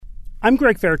I'm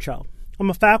Greg Fairchild. I'm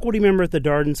a faculty member at the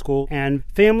Darden School, and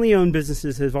family-owned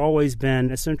businesses have always been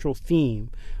a central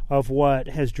theme of what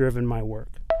has driven my work.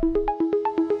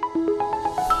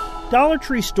 Dollar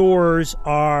Tree stores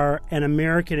are an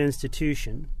American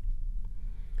institution.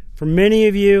 For many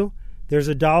of you, there's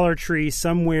a Dollar Tree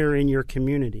somewhere in your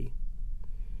community.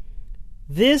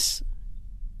 This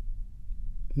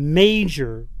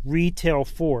major retail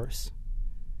force,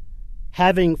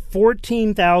 having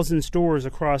 14,000 stores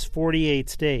across 48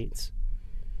 states,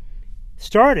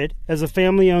 started as a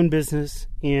family-owned business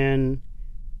in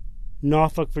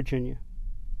Norfolk, Virginia.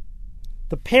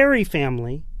 The Perry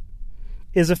family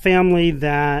is a family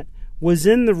that was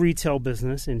in the retail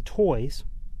business in toys,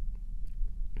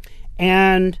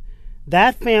 and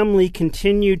that family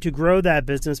continued to grow that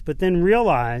business, but then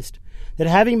realized that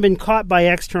having been caught by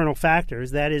external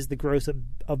factors, that is the growth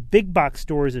of big box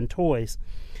stores and toys,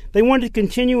 they wanted to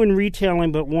continue in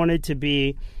retailing but wanted to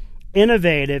be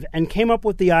innovative and came up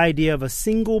with the idea of a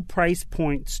single price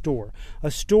point store,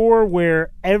 a store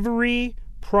where every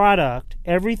product,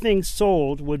 everything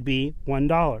sold would be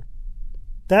 $1.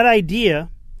 That idea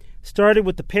started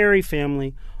with the Perry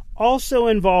family, also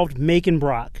involved Macon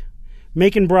Brock.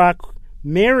 Macon Brock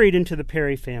married into the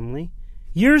Perry family.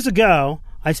 Years ago,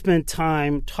 I spent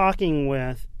time talking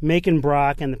with Macon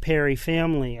Brock and the Perry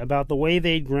family about the way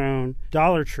they'd grown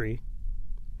Dollar Tree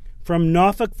from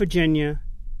Norfolk, Virginia,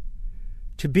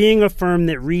 to being a firm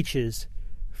that reaches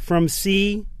from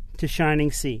sea to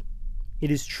shining sea. It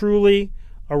is truly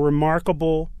a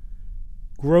remarkable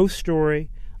growth story,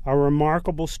 a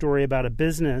remarkable story about a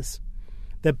business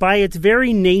that by its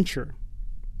very nature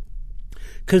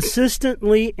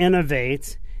consistently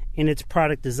innovates in its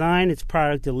product design, its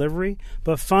product delivery,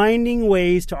 but finding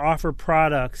ways to offer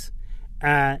products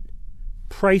at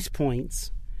price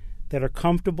points that are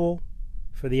comfortable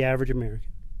for the average American.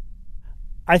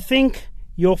 I think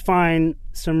you'll find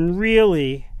some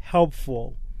really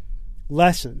helpful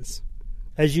lessons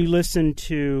as you listen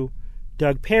to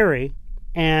Doug Perry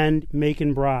and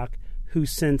Macon Brock, who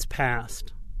since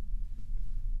passed.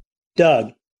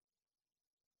 Doug,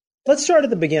 let's start at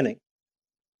the beginning.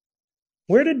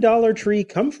 Where did Dollar Tree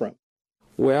come from?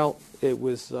 Well, it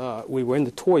was we were in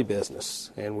the toy business,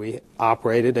 and we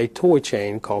operated a toy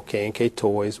chain called K&K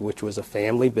Toys, which was a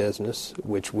family business,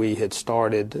 which we had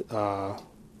started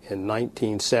in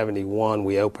 1971.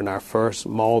 We opened our first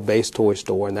mall-based toy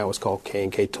store, and that was called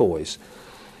K&K Toys.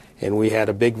 And we had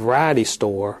a big variety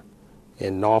store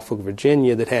in Norfolk,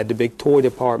 Virginia, that had the big toy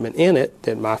department in it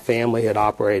that my family had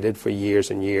operated for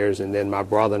years and years. And then my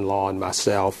brother-in-law and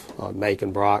myself,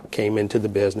 Macon Brock, came into the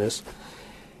business.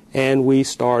 And we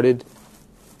started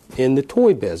in the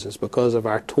toy business because of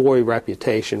our toy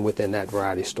reputation within that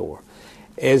variety store.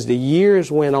 As the years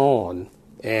went on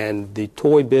and the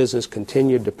toy business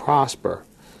continued to prosper,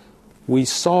 we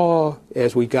saw,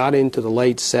 as we got into the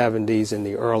late 70s and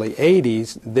the early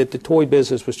 80s, that the toy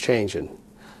business was changing.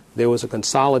 There was a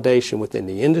consolidation within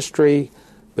the industry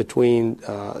between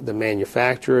the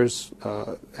manufacturers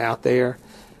out there.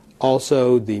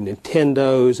 Also, the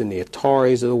Nintendos and the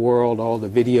Ataris of the world, all the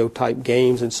video-type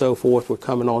games and so forth were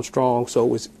coming on strong. So it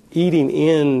was eating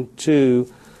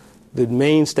into the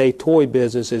mainstay toy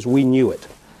business as we knew it.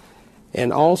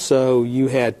 And also, you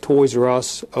had Toys R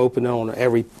Us open on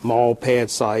every mall pad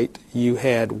site. You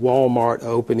had Walmart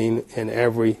opening in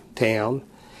every town.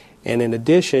 And in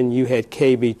addition, you had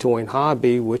KB Toy and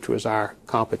Hobby, which was our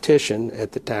competition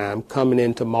at the time, coming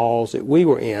into malls that we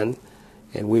were in,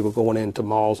 and we were going into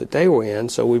malls that they were in,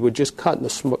 so we were just cutting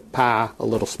the pie a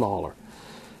little smaller.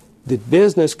 The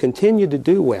business continued to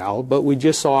do well, but we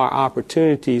just saw our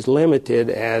opportunities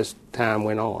limited as time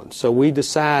went on. So we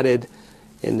decided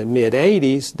in the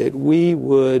mid-'80s that we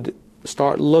would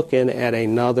start looking at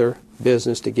another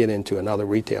business to get into, another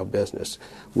retail business.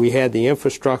 We had the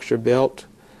infrastructure built.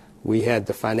 We had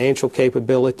the financial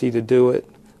capability to do it.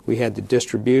 We had the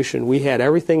distribution. We had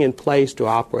everything in place to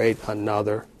operate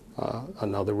another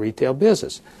retail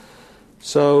business.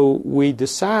 So we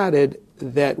decided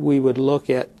that we would look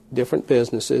at different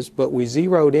businesses, but we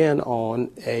zeroed in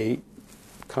on a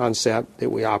concept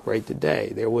that we operate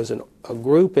today. There was a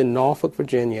group in Norfolk,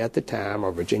 Virginia at the time,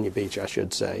 or Virginia Beach, I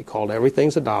should say, called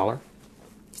Everything's a Dollar.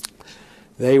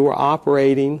 They were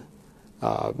operating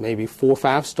maybe 4 or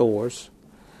 5 stores.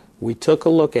 We took a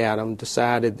look at them,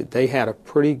 decided that they had a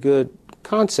pretty good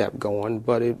concept going,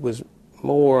 but it was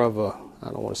more of a, I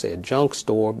don't want to say a junk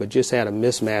store, but just had a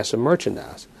mismatch of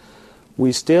merchandise.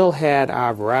 We still had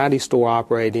our variety store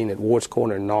operating at Ward's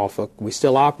Corner in Norfolk. We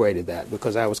still operated that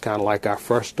because that was kind of like our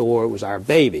first store. It was our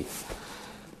baby.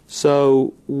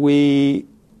 So we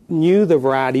knew the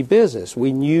variety business.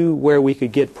 We knew where we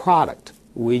could get product.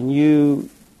 We knew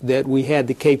that we had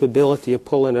the capability of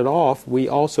pulling it off. We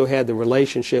also had the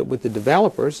relationship with the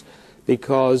developers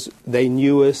because they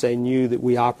knew us. They knew that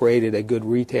we operated a good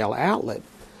retail outlet.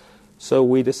 So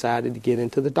we decided to get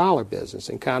into the dollar business.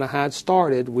 And kind of how it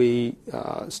started, we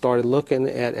started looking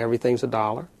at everything's a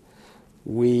dollar.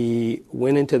 We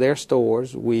went into their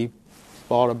stores. We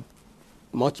bought a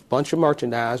bunch of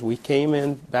merchandise. We came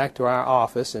in back to our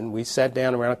office and we sat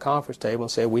down around a conference table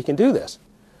and said, we can do this.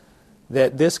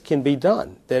 That this can be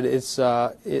done. That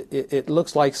it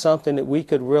looks like something that we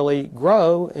could really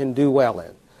grow and do well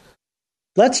in.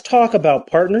 Let's talk about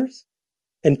partners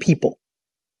and people.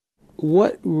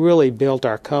 What really built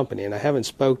our company, and I haven't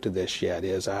spoke to this yet,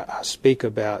 is I speak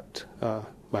about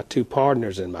my two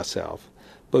partners and myself.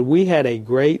 But we had a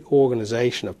great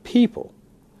organization of people.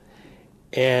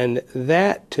 And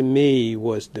that, to me,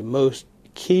 was the most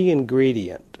key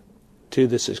ingredient to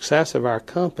the success of our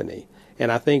company.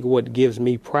 And I think what gives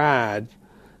me pride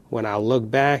when I look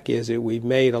back is that we've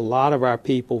made a lot of our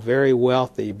people very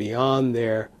wealthy beyond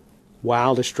their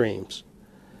wildest dreams.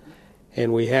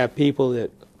 And we have people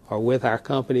that are with our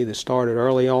company that started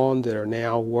early on that are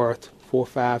now worth $4,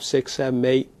 $5, $6, $7,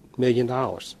 $8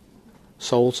 million.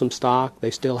 Sold some stock.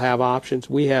 They still have options.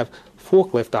 We have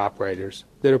forklift operators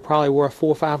that are probably worth $400,000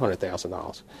 or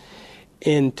 $500,000.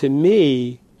 And to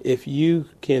me, if you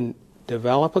can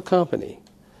develop a company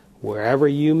wherever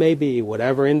you may be,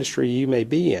 whatever industry you may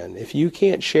be in, if you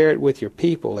can't share it with your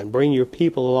people and bring your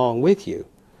people along with you,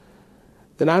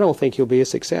 then I don't think you'll be a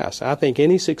success. I think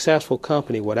any successful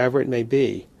company, whatever it may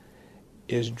be,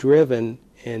 is driven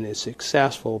and is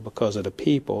successful because of the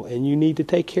people, and you need to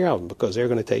take care of them because they're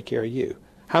going to take care of you.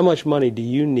 How much money do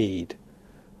you need,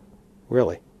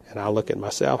 really? And I look at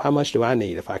myself, how much do I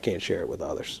need if I can't share it with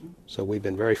others? So we've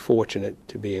been very fortunate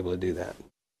to be able to do that.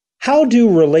 How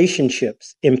do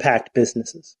relationships impact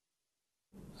businesses?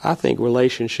 I think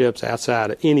relationships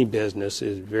outside of any business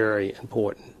is very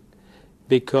important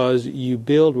because you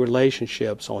build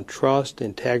relationships on trust,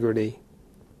 integrity,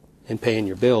 and paying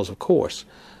your bills, of course.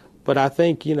 But I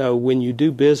think, when you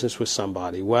do business with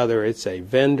somebody, whether it's a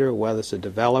vendor, whether it's a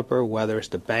developer, whether it's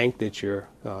the bank that you're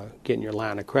getting your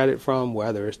line of credit from,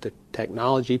 whether it's the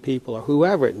technology people or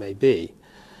whoever it may be,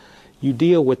 you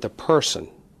deal with the person.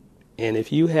 And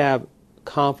if you have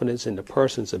confidence in the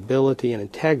person's ability and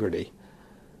integrity,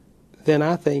 then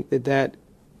I think that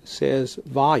says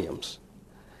volumes.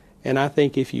 And I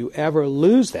think if you ever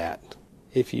lose that,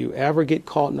 if you ever get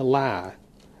caught in a lie,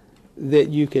 that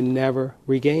you can never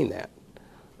regain that.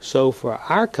 So for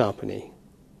our company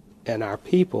and our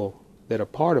people that are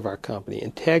part of our company,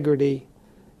 integrity,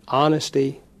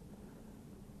 honesty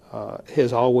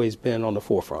has always been on the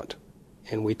forefront.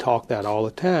 And we talk that all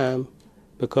the time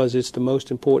because it's the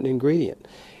most important ingredient.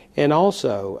 And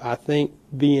also, I think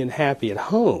being happy at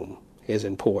home is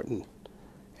important.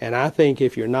 And I think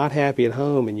if you're not happy at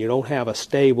home and you don't have a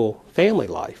stable family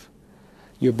life,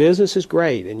 your business is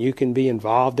great and you can be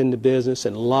involved in the business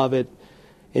and love it,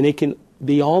 and it can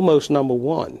be almost number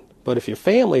one. But if your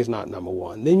family is not number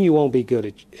one, then you won't be good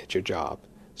at your job.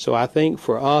 So I think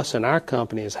for us and our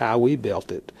company is how we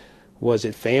built it, was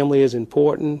that family is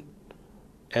important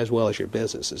as well as your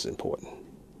business is important.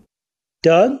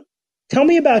 Doug, tell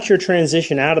me about your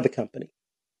transition out of the company.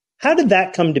 How did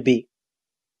that come to be?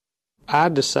 I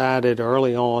decided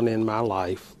early on in my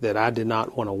life that I did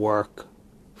not want to work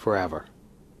forever.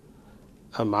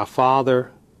 My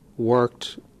father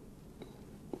worked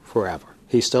forever.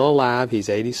 He's still alive. He's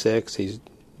 86.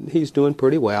 He's doing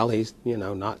pretty well. He's,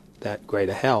 not that great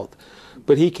of health.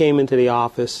 But he came into the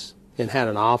office and had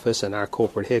an office in our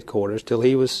corporate headquarters till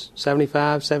he was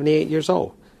 75, 78 years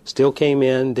old. Still came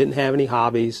in, didn't have any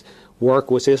hobbies.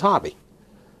 Work was his hobby.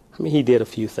 I mean, he did a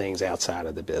few things outside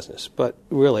of the business, but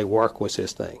really work was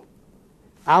his thing.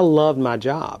 I loved my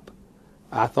job.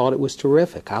 I thought it was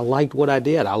terrific. I liked what I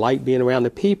did. I liked being around the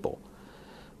people.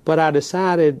 But I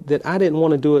decided that I didn't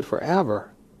want to do it forever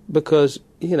because,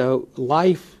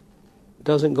 life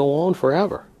doesn't go on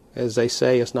forever. As they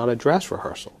say, it's not a dress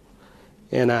rehearsal.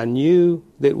 And I knew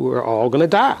that we were all going to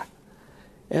die.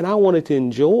 And I wanted to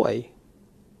enjoy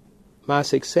my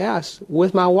success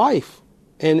with my wife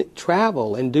and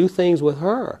travel and do things with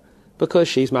her because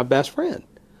she's my best friend.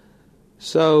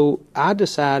 So I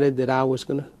decided that I was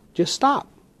going to just stop.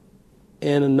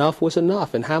 And enough was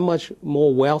enough. And how much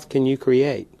more wealth can you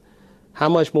create? How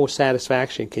much more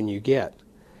satisfaction can you get?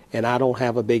 And I don't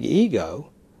have a big ego.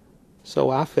 So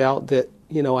I felt that,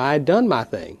 I had done my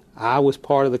thing. I was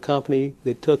part of the company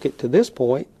that took it to this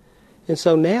point. And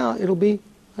so now it'll be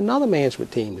another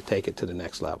management team to take it to the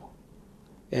next level.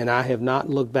 And I have not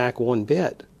looked back one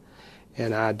bit.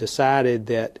 And I decided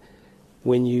that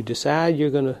when you decide you're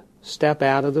going to step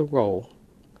out of the role,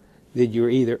 that you're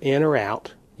either in or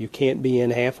out. You can't be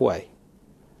in halfway.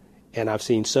 And I've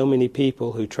seen so many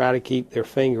people who try to keep their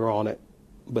finger on it,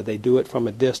 but they do it from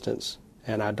a distance,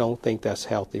 and I don't think that's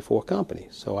healthy for a company.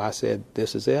 So I said,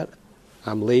 this is it.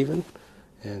 I'm leaving,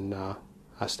 and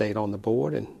I stayed on the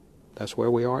board, and that's where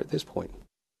we are at this point.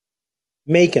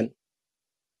 Macon,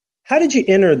 how did you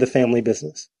enter the family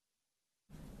business?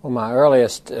 Well, my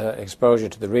earliest exposure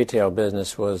to the retail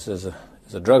business was as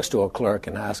a drugstore clerk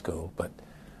in high school, but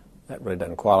that really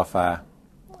doesn't qualify.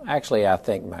 Actually, I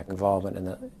think my involvement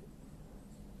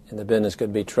in the business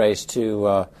could be traced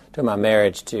to my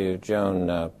marriage to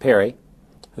Joan Perry,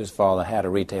 whose father had a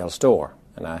retail store,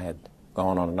 and I had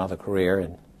gone on another career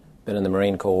and been in the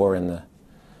Marine Corps and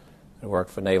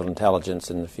worked for Naval Intelligence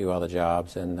and a few other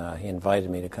jobs, and he invited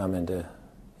me to come into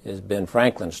his Ben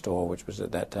Franklin store, which was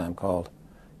at that time called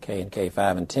K&K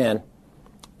 5 and 10.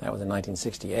 That was in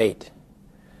 1968,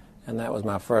 and that was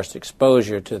my first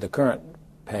exposure to the current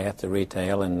path to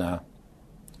retail, and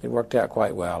it worked out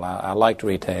quite well. I liked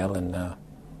retail, and I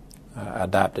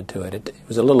adapted to it. It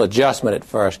was a little adjustment at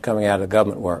first coming out of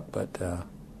government work, but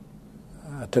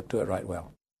I took to it right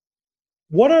well.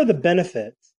 What are the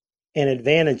benefits and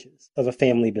advantages of a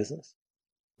family business?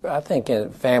 I think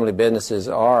family businesses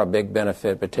are a big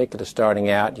benefit, particularly starting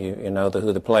out. You know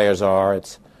who the players are.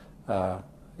 It's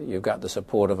you've got the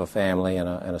support of a family in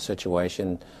a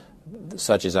situation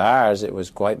such as ours. It was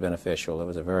quite beneficial. It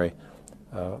was a very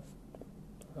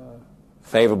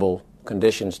favorable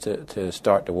conditions to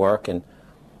start to work, and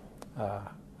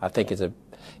I think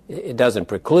it doesn't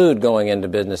preclude going into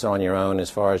business on your own as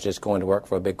far as just going to work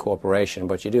for a big corporation,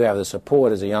 but you do have the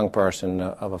support as a young person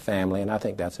of a family, and I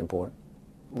think that's important.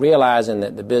 Realizing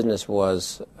that the business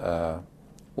was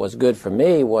good for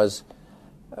me was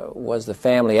the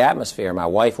family atmosphere. My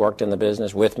wife worked in the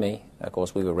business with me. Of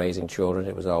course, we were raising children.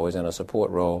 It was always in a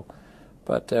support role.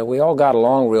 But we all got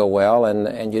along real well,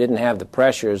 and you didn't have the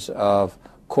pressures of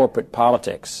corporate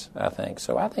politics, I think.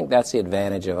 So I think that's the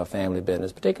advantage of a family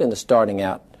business, particularly in the starting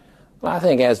out. Well, I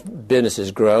think as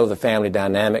businesses grow, the family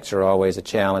dynamics are always a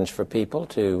challenge for people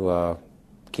to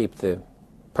keep the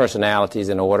personalities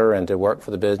in order and to work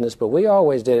for the business. But we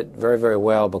always did it very, very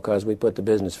well because we put the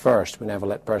business first. We never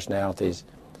let personalities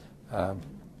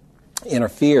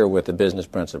interfere with the business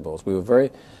principles. We were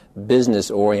very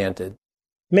business-oriented.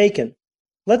 Macon,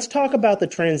 let's talk about the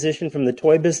transition from the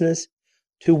toy business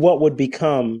to what would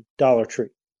become Dollar Tree.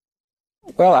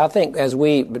 Well, I think as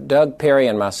Doug Perry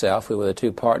and myself, we were the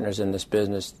two partners in this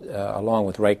business, along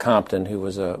with Ray Compton, who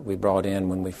we brought in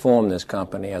when we formed this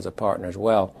company as a partner as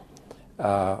well.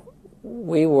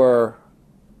 We were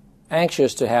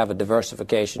anxious to have a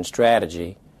diversification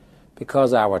strategy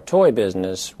because our toy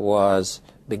business was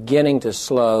beginning to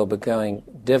slow, becoming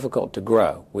difficult to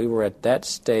grow. We were at that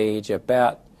stage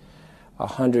about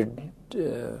 100,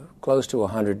 close to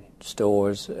 100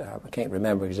 stores. I can't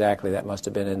remember exactly. That must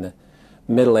have been in the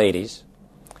middle 80s.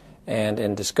 And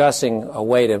in discussing a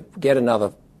way to get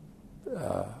another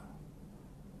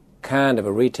kind of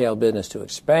a retail business to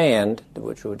expand,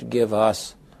 which would give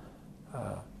us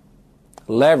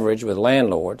leverage with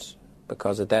landlords,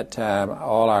 because at that time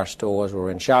all our stores were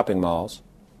in shopping malls,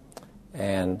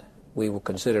 and we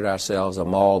considered ourselves a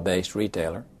mall-based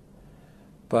retailer.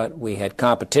 But we had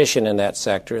competition in that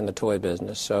sector, in the toy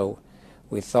business, so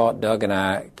we thought, Doug and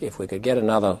I, if we could get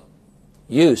another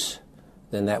use,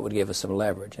 then that would give us some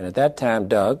leverage. And at that time,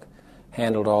 Doug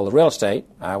handled all the real estate.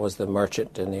 I was the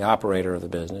merchant and the operator of the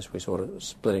business. We sort of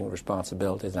splitting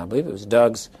responsibilities. And I believe it was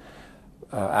Doug's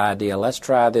idea, let's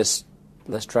try this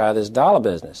dollar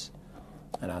business.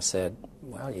 And I said,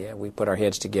 well, yeah, we put our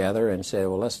heads together and said,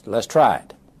 well, let's try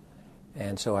it.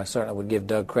 And so I certainly would give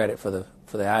Doug credit for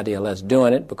the idea, let's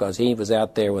doing it, because he was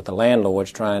out there with the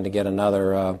landlords trying to get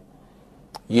another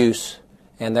use.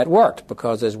 And that worked,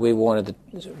 because as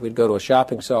we'd go to a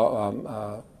shopping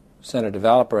center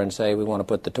developer and say, we want to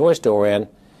put the toy store in,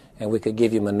 and we could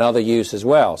give him another use as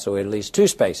well, so at least two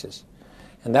spaces.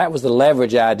 And that was the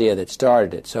leverage idea that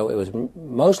started it. So it was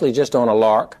mostly just on a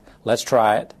lark. Let's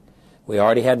try it. We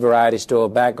already had variety store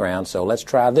background, so let's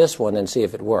try this one and see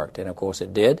if it worked. And of course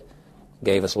it did.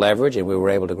 Gave us leverage, and we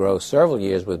were able to grow several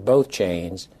years with both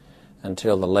chains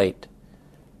until the late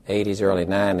 80s, early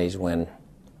 90s, when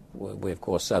we, of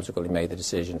course, subsequently made the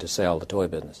decision to sell the toy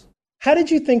business. How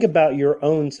did you think about your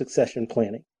own succession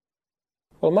planning?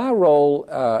 Well, my role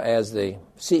as the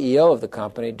CEO of the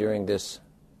company during this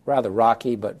rather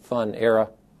rocky but fun era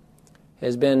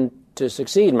has been to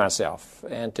succeed myself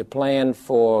and to plan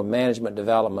for management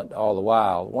development all the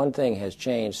while. One thing has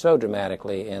changed so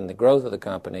dramatically in the growth of the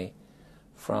company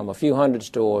from a few hundred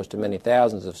stores to many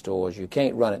thousands of stores. You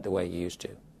can't run it the way you used to.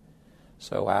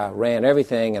 So I ran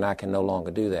everything, and I can no longer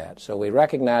do that. So we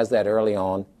recognized that early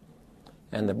on,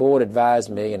 and the board advised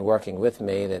me in working with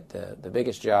me that the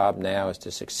biggest job now is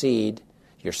to succeed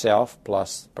yourself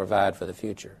plus provide for the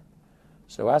future.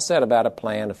 So I set about a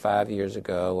plan 5 years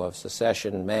ago of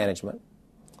succession management,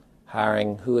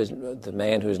 hiring who is the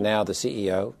man who is now the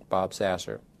CEO, Bob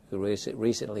Sasser, who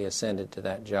recently ascended to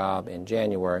that job in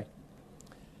January.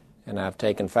 And I've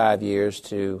taken 5 years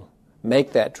to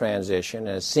make that transition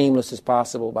as seamless as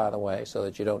possible, by the way, so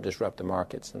that you don't disrupt the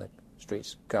markets and the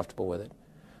street's comfortable with it.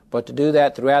 But to do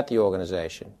that throughout the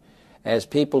organization, as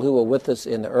people who were with us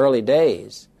in the early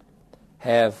days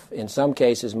have in some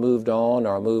cases moved on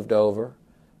or moved over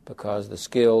because the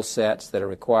skill sets that are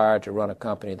required to run a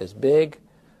company this big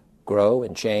grow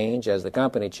and change as the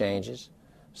company changes.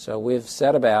 So we've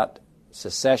set about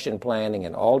succession planning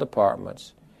in all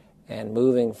departments and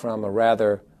moving from a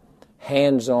rather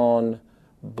hands-on,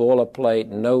 boilerplate,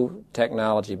 no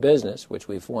technology business, which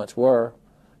we once were,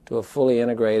 to a fully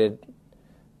integrated,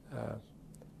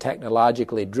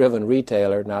 technologically driven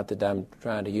retailer. Not that I'm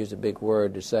trying to use a big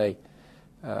word to say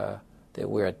that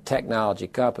we're a technology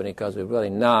company, because we're really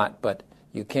not, but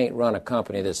you can't run a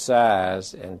company this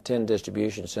size and 10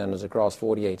 distribution centers across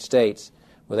 48 states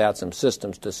without some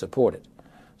systems to support it.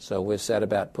 So we've set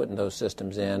about putting those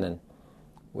systems in, and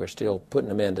we're still putting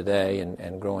them in today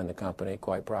and growing the company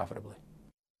quite profitably.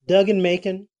 Doug and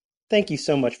Macon, thank you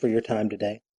so much for your time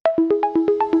today.